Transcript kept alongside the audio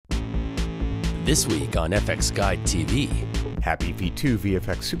This week on fxguidetv. Happy V2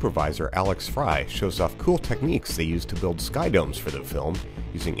 VFX supervisor Alex Fry shows off cool techniques they use to build sky domes for the film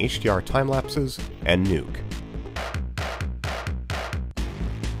using HDR time-lapses and NUKE.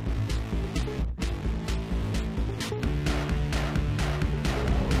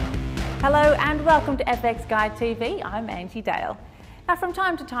 Hello and welcome to fxguidetv. I'm Angie Dale. Now, from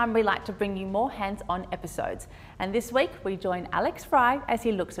time to time we like to bring you more hands-on episodes, and this week we join Alex Fry as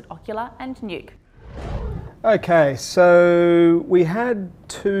he looks at Ocular and NUKE. Okay, so we had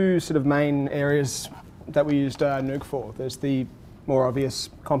two sort of main areas that we used NUKE for. There's the more obvious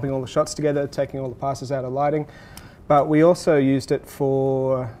comping all the shots together, taking all the passes out of lighting, but we also used it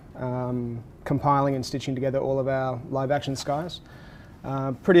for compiling and stitching together all of our live action skies.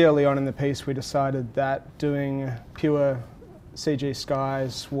 Pretty early on in the piece we decided that doing pure CG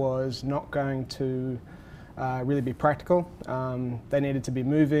skies was not going to really be practical. They needed to be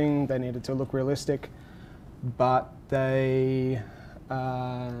moving, they needed to look realistic, but they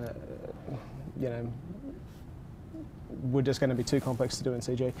were just going to be too complex to do in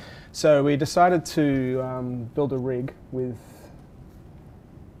CG. So we decided to build a rig with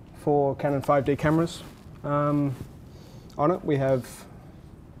 4 Canon 5D cameras on it. We have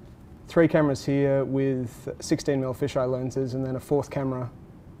 3 cameras here with 16mm fisheye lenses, and then a 4th camera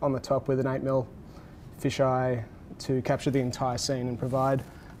on the top with an 8mm fisheye to capture the entire scene and provide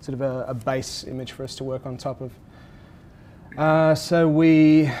sort of a base image for us to work on top of. So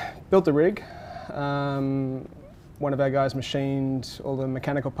we built the rig. One of our guys machined all the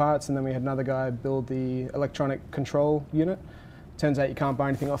mechanical parts, and then we had another guy build the electronic control unit. Turns out you can't buy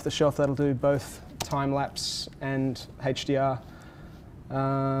anything off the shelf that'll do both time-lapse and HDR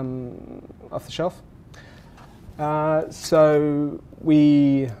off the shelf. So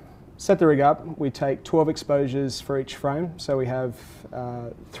we set the rig up. We take 12 exposures for each frame. So we have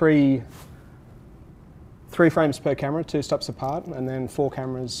three frames per camera, 2 stops apart, and then 4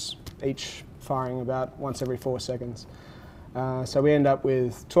 cameras each firing about once every 4 seconds. So we end up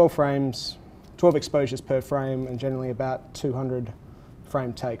with 12 frames, 12 exposures per frame, and generally about 200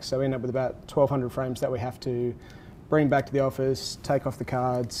 frame takes. So we end up with about 1,200 frames that we have to bring back to the office, take off the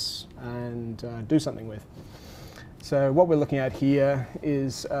cards, and do something with. So what we're looking at here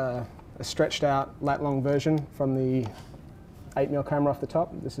is a stretched out lat long version from the 8mm camera off the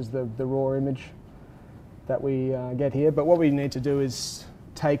top. This is the raw image that we get here. But what we need to do is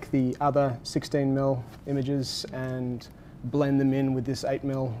take the other 16mm images and blend them in with this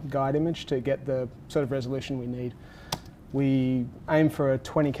 8mm guide image to get the sort of resolution we need. We aim for a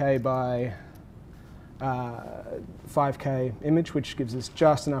 20K by 5K image, which gives us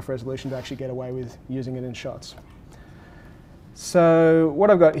just enough resolution to actually get away with using it in shots. So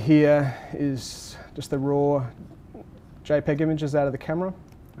what I've got here is just the raw JPEG images out of the camera.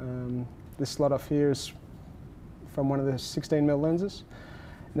 This slot off here is from one of the 16mm lenses.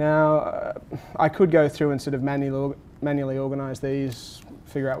 Now, I could go through and sort of manually organize these,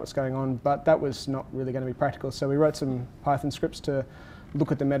 figure out what's going on, but that was not really going to be practical. So we wrote some Python scripts to look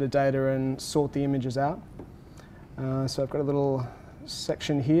at the metadata and sort the images out. So I've got a little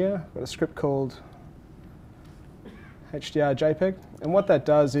section here, I've got a script called HDR JPEG, and what that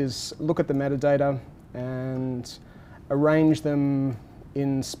does is look at the metadata and arrange them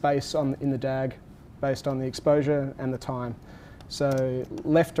in space in the DAG based on the exposure and the time. So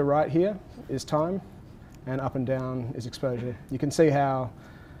left to right here is time, and up and down is exposure. You can see how,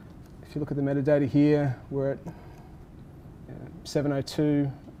 if you look at the metadata here, we're at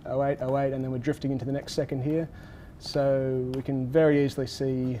 702, 08, 08, and then we're drifting into the next second here. So we can very easily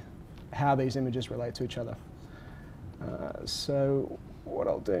see how these images relate to each other. So what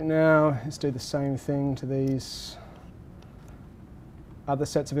I'll do now is do the same thing to these other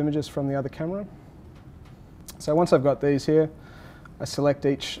sets of images from the other camera. So once I've got these here, I select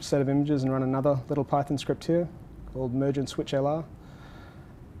each set of images and run another little Python script here called merge and switch LR.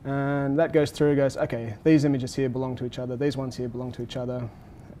 And that goes through, goes, okay, these images here belong to each other, these ones here belong to each other,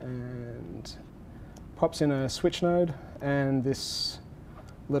 and pops in a switch node and this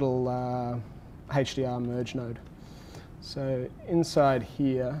little HDR merge node. So inside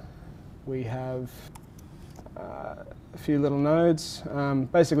here we have a few little nodes.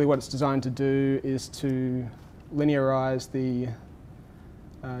 Basically what it's designed to do is to linearize the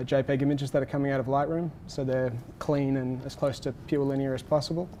JPEG images that are coming out of Lightroom, so they're clean and as close to pure linear as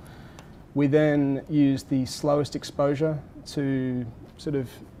possible. We then use the slowest exposure to sort of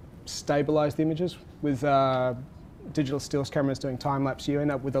stabilize the images. With digital stills cameras doing time-lapse, you end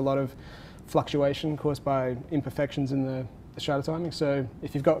up with a lot of fluctuation caused by imperfections in the shutter timing. So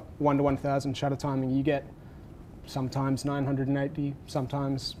if you've got 1 to 1000 shutter timing, you get sometimes 980,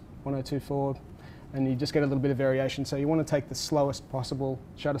 sometimes 1024, and you just get a little bit of variation. So you want to take the slowest possible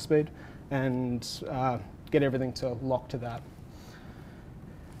shutter speed and get everything to lock to that.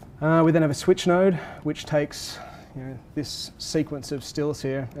 We then have a switch node, which takes this sequence of stills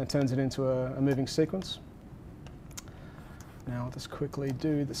here and turns it into a moving sequence. Now I'll just quickly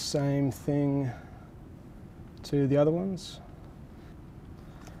do the same thing to the other ones.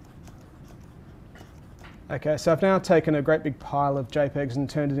 Okay, so I've now taken a great big pile of JPEGs and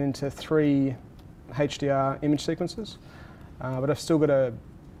turned it into 3 HDR image sequences, but I've still got to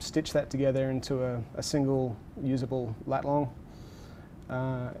stitch that together into a single usable lat-long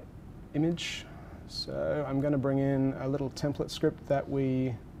image. So I'm going to bring in a little template script that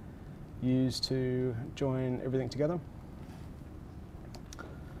we use to join everything together.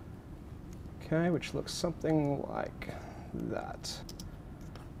 Okay, which looks something like that.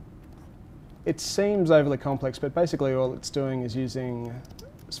 It seems overly complex, but basically all it's doing is using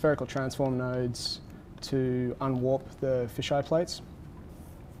spherical transform nodes to unwarp the fisheye plates.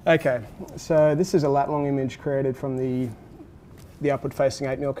 Okay, so this is a lat-long image created from the upward-facing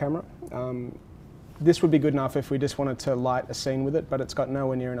 8mm camera. This would be good enough if we just wanted to light a scene with it, but it's got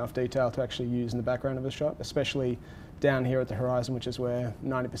nowhere near enough detail to actually use in the background of a shot, especially down here at the horizon, which is where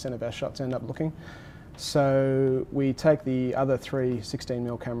 90% of our shots end up looking. So we take the other 3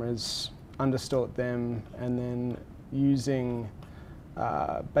 16mm cameras, underdistort them, and then using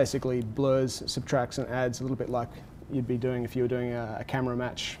basically blurs, subtracts and adds, a little bit like you'd be doing if you were doing a camera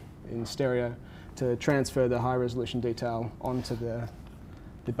match in stereo, to transfer the high resolution detail onto the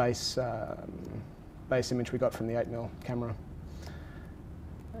base image we got from the 8mm camera.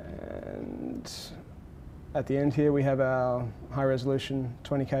 And at the end here we have our high resolution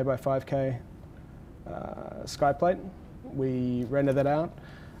 20K by 5K sky plate. We render that out.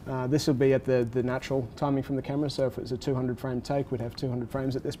 This will be at the natural timing from the camera, so if it was a 200 frame take, we'd have 200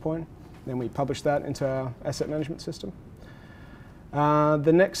 frames at this point. Then we publish that into our asset management system.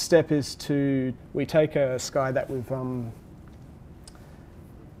 The next step is we take a sky that we've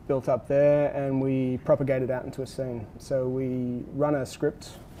built up there and we propagate it out into a scene. So we run a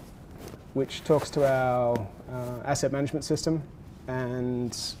script which talks to our asset management system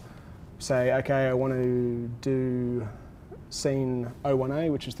and say, okay, I want to do scene 01A,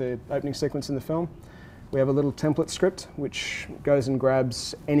 which is the opening sequence in the film. We have a little template script which goes and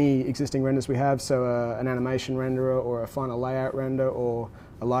grabs any existing renders we have, so an animation renderer or a final layout render or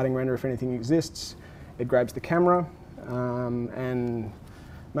a lighting render if anything exists. It grabs the camera and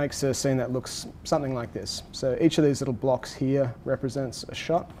makes a scene that looks something like this. So each of these little blocks here represents a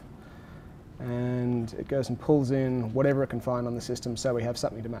shot, and it goes and pulls in whatever it can find on the system so we have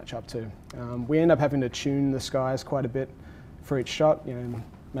something to match up to. We end up having to tune the skies quite a bit for each shot,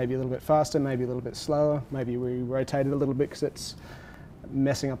 maybe a little bit faster, maybe a little bit slower, maybe we rotate it a little bit because it's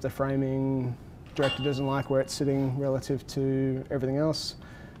messing up the framing. Director doesn't like where it's sitting relative to everything else.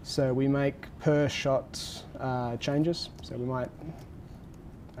 So we make per shot changes. So we might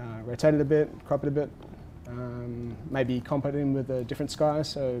rotate it a bit, crop it a bit, maybe comp it in with a different sky.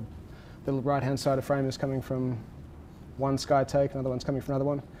 So the right hand side of frame is coming from one sky take, another one's coming from another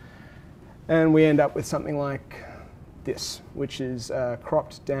one. And we end up with something like this, which is a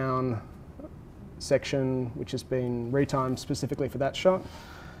cropped down section which has been retimed specifically for that shot.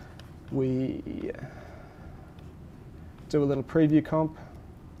 We do a little preview comp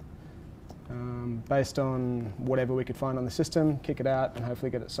based on whatever we could find on the system, kick it out and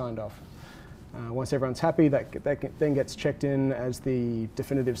hopefully get it signed off. Once everyone's happy, that then gets checked in as the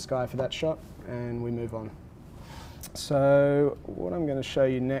definitive sky for that shot and we move on. So what I'm going to show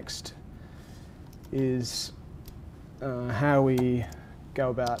you next is how we go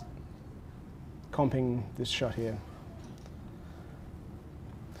about comping this shot here.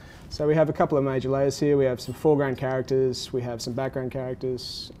 So we have a couple of major layers here. We have some foreground characters, we have some background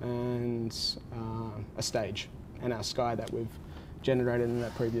characters, and a stage, and our sky that we've generated in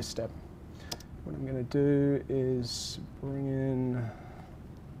that previous step. What I'm going to do is bring in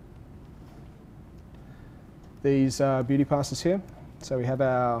these beauty passes here. So we have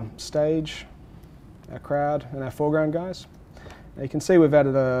our stage, our crowd, and our foreground guys. Now you can see we've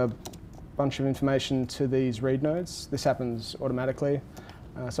added a bunch of information to these read nodes. This happens automatically,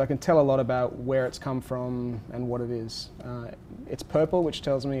 so I can tell a lot about where it's come from and what it is. It's purple, which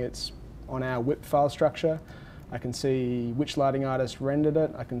tells me it's on our WIP file structure. I can see which lighting artist rendered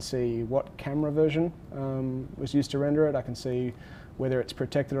it. I can see what camera version was used to render it. I can see whether it's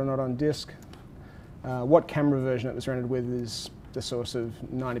protected or not on disk. What camera version it was rendered with is the source of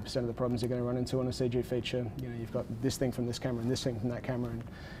 90% of the problems you're going to run into on a CG feature. You've got this thing from this camera and this thing from that camera, and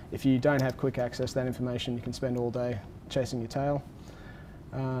if you don't have quick access to that information, you can spend all day chasing your tail.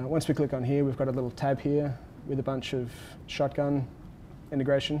 Once we click on here, we've got a little tab here with a bunch of shotgun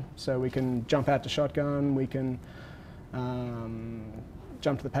integration. So we can jump out to shotgun, we can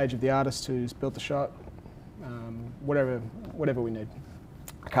jump to the page of the artist who's built the shot, whatever we need.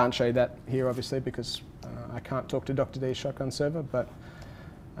 I can't show you that here obviously because I can't talk to Dr. D's shotgun server, but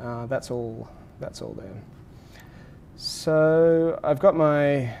that's all there. So I've got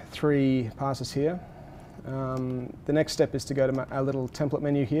my 3 passes here. The next step is to go to our little template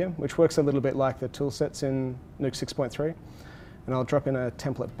menu here, which works a little bit like the tool sets in NUKE 6.3, and I'll drop in a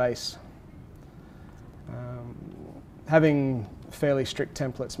template base. Having fairly strict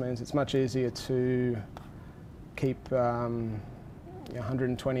templates means it's much easier to keep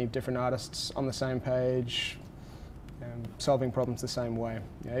 120 different artists on the same page, solving problems the same way.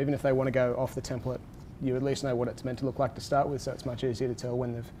 Even if they want to go off the template, you at least know what it's meant to look like to start with, so it's much easier to tell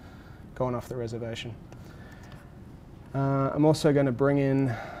when they've gone off the reservation. I'm also going to bring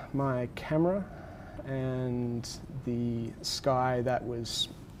in my camera and the sky that was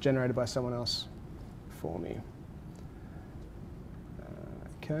generated by someone else for me.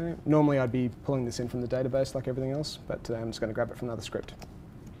 Okay. Normally I'd be pulling this in from the database like everything else, but today I'm just going to grab it from another script.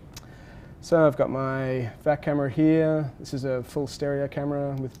 So I've got my vac camera here. This is a full stereo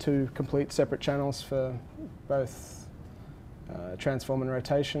camera with 2 complete separate channels for both transform and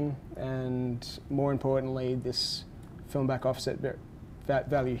rotation, and more importantly this film back offset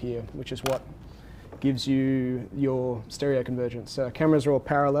value here, which is what gives you your stereo convergence. So cameras are all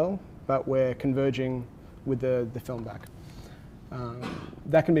parallel, but we're converging with the film back.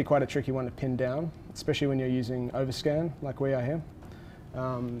 That can be quite a tricky one to pin down, especially when you're using overscan like we are here.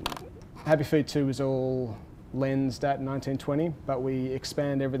 Happy Feet 2 is all lensed at 1920, but we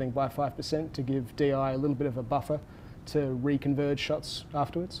expand everything by 5% to give DI a little bit of a buffer to reconverge shots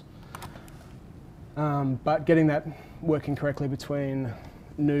afterwards. But getting that working correctly between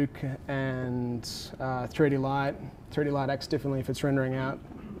NUKE and 3D Light acts differently if it's rendering out.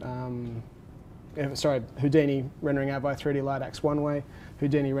 Houdini rendering out by 3D Light acts one way,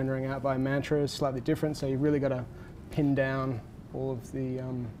 Houdini rendering out by Mantra is slightly different, so you've really got to pin down all of the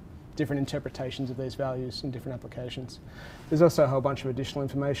different interpretations of these values in different applications. There's also a whole bunch of additional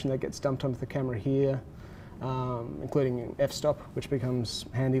information that gets dumped onto the camera here, including f-stop, which becomes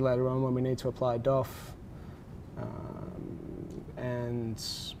handy later on when we need to apply DOF, and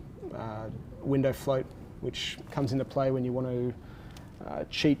window float, which comes into play when you want to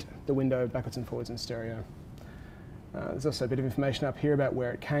cheat the window backwards and forwards in stereo. There's also a bit of information up here about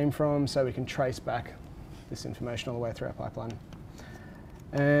where it came from, so we can trace back this information all the way through our pipeline.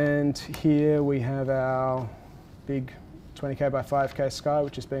 And here we have our big 20K by 5K sky,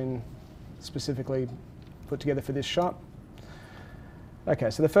 which has been specifically put together for this shot. Okay,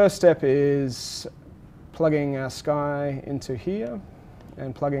 so the first step is plugging our sky into here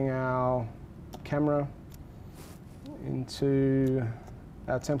and plugging our camera into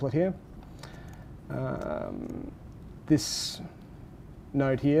our template here. This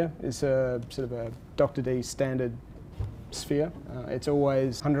node here is a sort of a Dr. D standard sphere. It's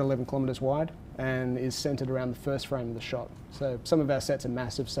always 111 kilometers wide and is centered around the first frame of the shot. So some of our sets are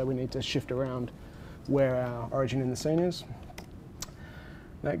massive, so we need to shift around where our origin in the scene is.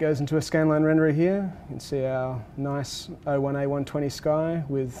 That goes into a scanline renderer here. You can see our nice O1A120 sky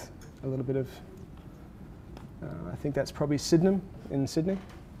with a little bit of, I think that's probably Sydenham in Sydney.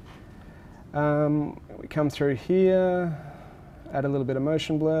 We come through here, add a little bit of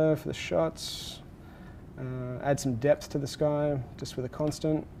motion blur for the shots, add some depth to the sky just with a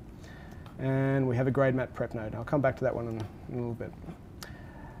constant, and we have a grade mat prep node. I'll come back to that one in a little bit.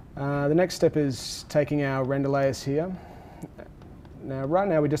 The next step is taking our render layers here. Now, right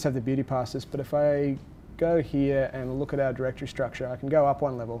now we just have the beauty passes, but if I go here and look at our directory structure, I can go up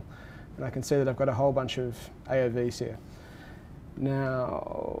one level and I can see that I've got a whole bunch of AOVs here.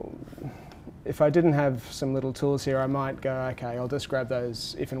 Now, if I didn't have some little tools here, I might go, okay, I'll just grab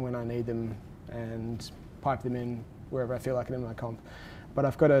those if and when I need them and pipe them in wherever I feel like it in my comp. But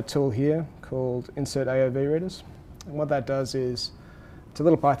I've got a tool here called Insert AOV Readers. And what that does is, it's a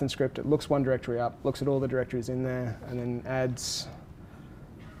little Python script. It looks one directory up, looks at all the directories in there, and then adds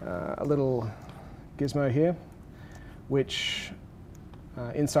a little gizmo here, which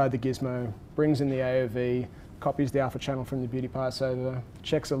inside the gizmo brings in the AOV, copies the alpha channel from the beauty pass over,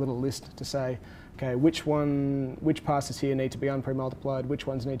 checks a little list to say, okay, which passes here need to be unpremultiplied, which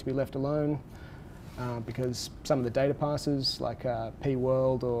ones need to be left alone, because some of the data passes, like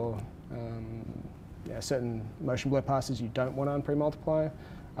p-world or certain motion blur passes, you don't want to unpremultiply.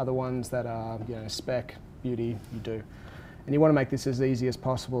 Other ones that are spec, beauty, you do. And you want to make this as easy as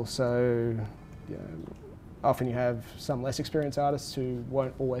possible, so often you have some less experienced artists who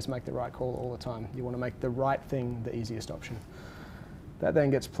won't always make the right call all the time. You want to make the right thing the easiest option. That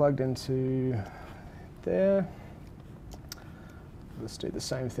then gets plugged into there. Let's do the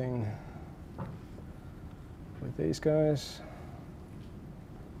same thing with these guys.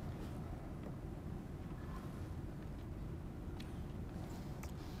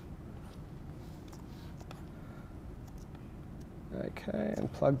 Okay,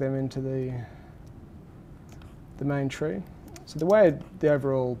 and plug them into the main tree. So the way the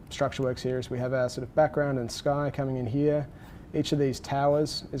overall structure works here is we have our sort of background and sky coming in here. Each of these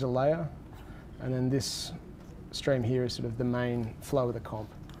towers is a layer, and then this stream here is sort of the main flow of the comp.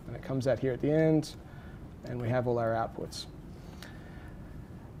 And it comes out here at the end, and we have all our outputs.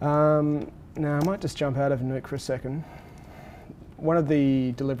 Now I might just jump out of NUKE for a second. One of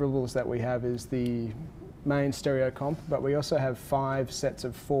the deliverables that we have is the main stereo comp, but we also have 5 sets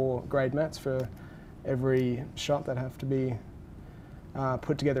of 4 grade mats for every shot that have to be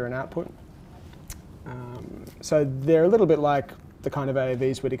put together and output. So they're a little bit like the kind of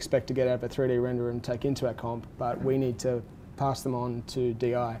AOVs we'd expect to get out of a 3D renderer and take into our comp, but we need to pass them on to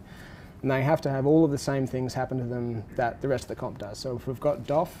DI. And they have to have all of the same things happen to them that the rest of the comp does. So if we've got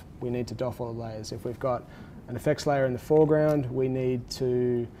DOF, we need to DOF all the layers. If we've got an effects layer in the foreground, we need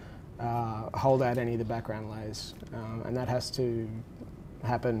to hold out any of the background layers. And that has to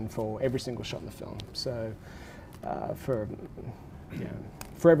happen for every single shot in the film. So for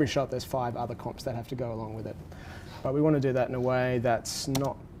every shot there's 5 other comps that have to go along with it. But we want to do that in a way that's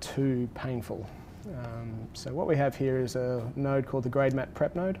not too painful. So what we have here is a node called the grade mat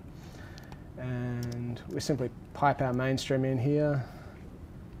prep node. And we simply pipe our mainstream in here.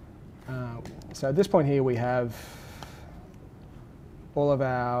 So at this point here we have all of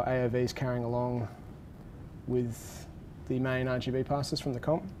our AOVs carrying along with the main RGB passes from the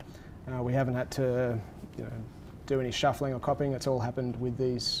comp. We haven't had to do any shuffling or copying. It's all happened with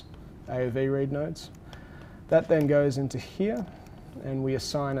these AOV read nodes. That then goes into here, and we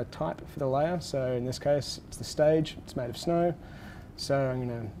assign a type for the layer. So in this case, it's the stage. It's made of snow. So I'm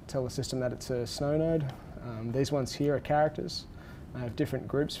going to tell the system that it's a snow node. These ones here are characters. I have different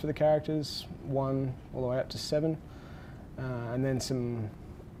groups for the characters, 1 all the way up to 7. And then some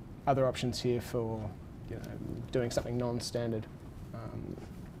other options here for doing something non-standard.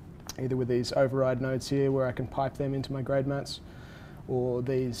 Either with these override nodes here where I can pipe them into my grade mats, or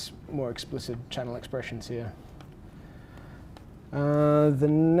these more explicit channel expressions here. The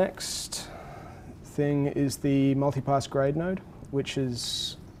next thing is the multipass grade node, which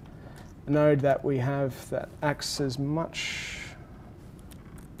is a node that we have that acts as much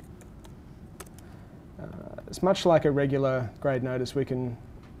like a regular grade node as we can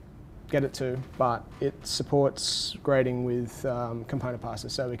get it to, but it supports grading with component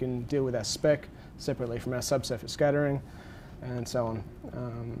passes, so we can deal with our spec separately from our subsurface scattering and so on.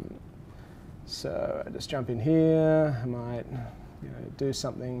 So I just jump in here, I might do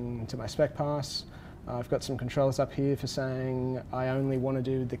something to my spec pass. I've got some controls up here for saying I only want to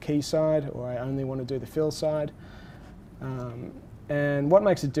do the key side, or I only want to do the fill side. And what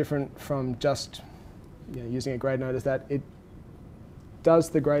makes it different from just using a grade node is that it does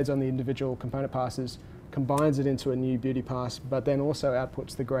the grades on the individual component passes, combines it into a new beauty pass, but then also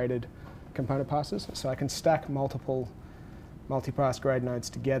outputs the graded component passes. So I can stack multiple multipass grade nodes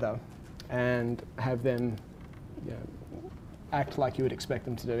together and have them act like you would expect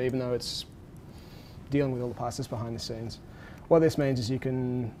them to do, even though it's dealing with all the passes behind the scenes. What this means is you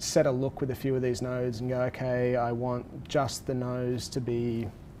can set a look with a few of these nodes and go, okay, I want just the nose to be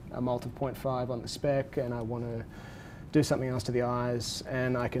a mult of 0.5 on the spec, and I want to do something else to the eyes,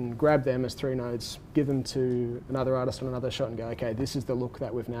 and I can grab them as 3 nodes, give them to another artist on another shot and go, okay, this is the look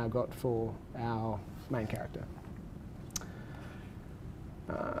that we've now got for our main character.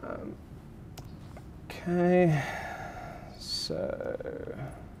 Okay, so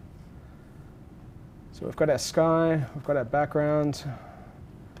we've got our sky, we've got our background,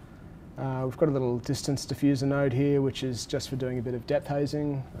 we've got a little distance diffuser node here, which is just for doing a bit of depth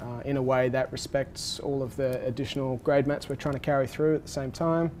hazing in a way that respects all of the additional grade mats we're trying to carry through at the same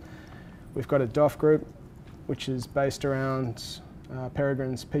time. We've got a DOF group, which is based around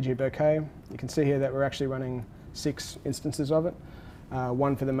Peregrine's PG Bouquet. You can see here that we're actually running 6 instances of it,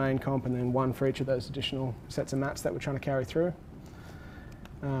 1 for the main comp and then 1 for each of those additional sets of mats that we're trying to carry through.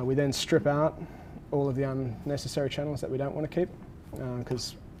 We then strip out all of the unnecessary channels that we don't want to keep,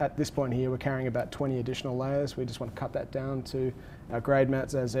 because at this point here we're carrying about 20 additional layers. We just want to cut that down to our grade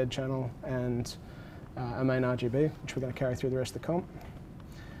mats, our Z channel, and our main RGB, which we're going to carry through the rest of the comp.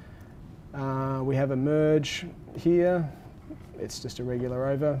 We have a merge here. It's just a regular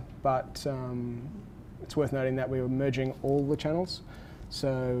over, but it's worth noting that we were merging all the channels.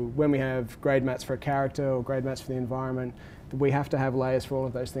 So when we have grade mats for a character or grade mats for the environment, we have to have layers for all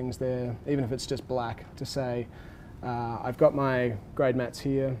of those things there, even if it's just black, to say, I've got my grade mats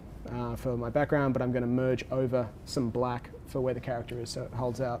here for my background, but I'm going to merge over some black for where the character is, so it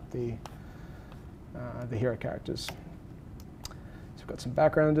holds out the hero characters. So we've got some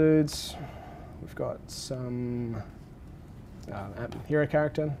background dudes, we've got some hero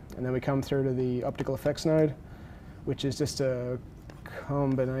character, and then we come through to the optical effects node, which is just a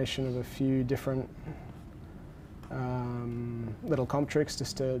combination of a few different little comp tricks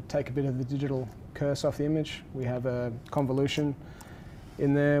just to take a bit of the digital curse off the image. We have a convolution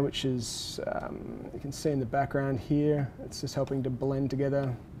in there, which is, you can see in the background here, it's just helping to blend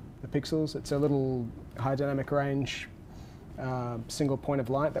together the pixels. It's a little high dynamic range single point of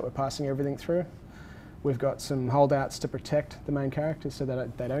light that we're passing everything through. We've got some holdouts to protect the main characters so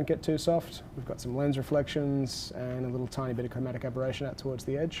that they don't get too soft. We've got some lens reflections and a little tiny bit of chromatic aberration out towards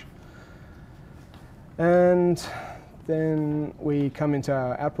the edge. And then we come into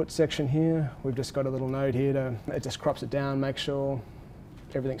our output section here. We've just got a little node here it just crops it down, make sure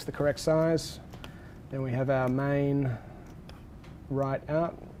everything's the correct size. Then we have our main right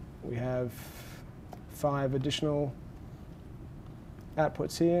out. We have 5 additional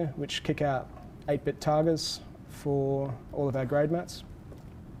outputs here, which kick out 8-bit targets for all of our grade mats.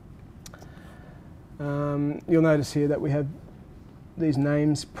 You'll notice here that we have these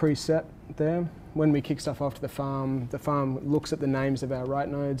names preset there. When we kick stuff off to the farm looks at the names of our write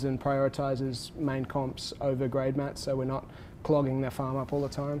nodes and prioritizes main comps over grade mats, so we're not clogging their farm up all the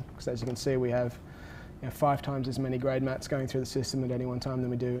time. Because as you can see, we have 5 times as many grade mats going through the system at any one time than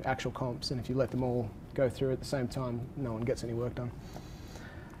we do actual comps, and if you let them all go through at the same time, no one gets any work done.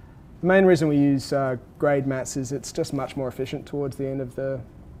 The main reason we use grade mats is it's just much more efficient towards the end of the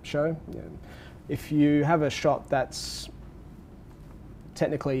show. If you have a shot that's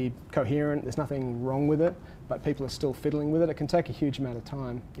technically coherent, there's nothing wrong with it, but people are still fiddling with it, it can take a huge amount of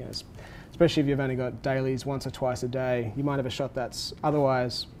time. Especially if you've only got dailies once or twice a day, you might have a shot that's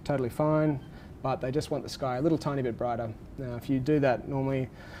otherwise totally fine, but they just want the sky a little tiny bit brighter. Now, if you do that, normally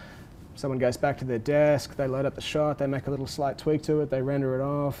someone goes back to their desk, they load up the shot, they make a little slight tweak to it, they render it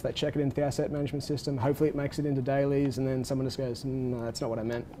off, they check it into the asset management system, hopefully it makes it into dailies, and then someone just goes, no, that's not what I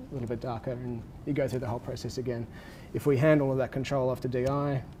meant, a little bit darker, and you go through the whole process again. If we hand all of that control off to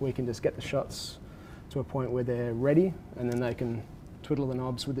DI, we can just get the shots to a point where they're ready, and then they can twiddle the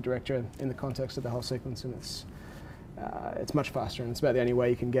knobs with the director in the context of the whole sequence, and it's much faster, and it's about the only way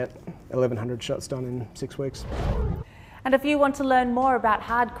you can get 1,100 shots done in 6 weeks. And if you want to learn more about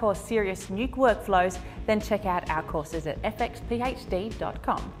hardcore serious NUKE workflows, then check out our courses at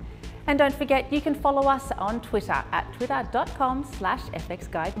fxphd.com. And don't forget, you can follow us on Twitter at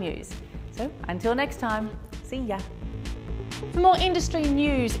twitter.com/fxguidenews. So until next time, see ya. For more industry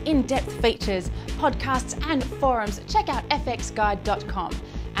news, in-depth features, podcasts and forums, check out fxguide.com.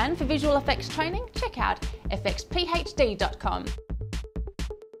 And for visual effects training, check out fxphd.com.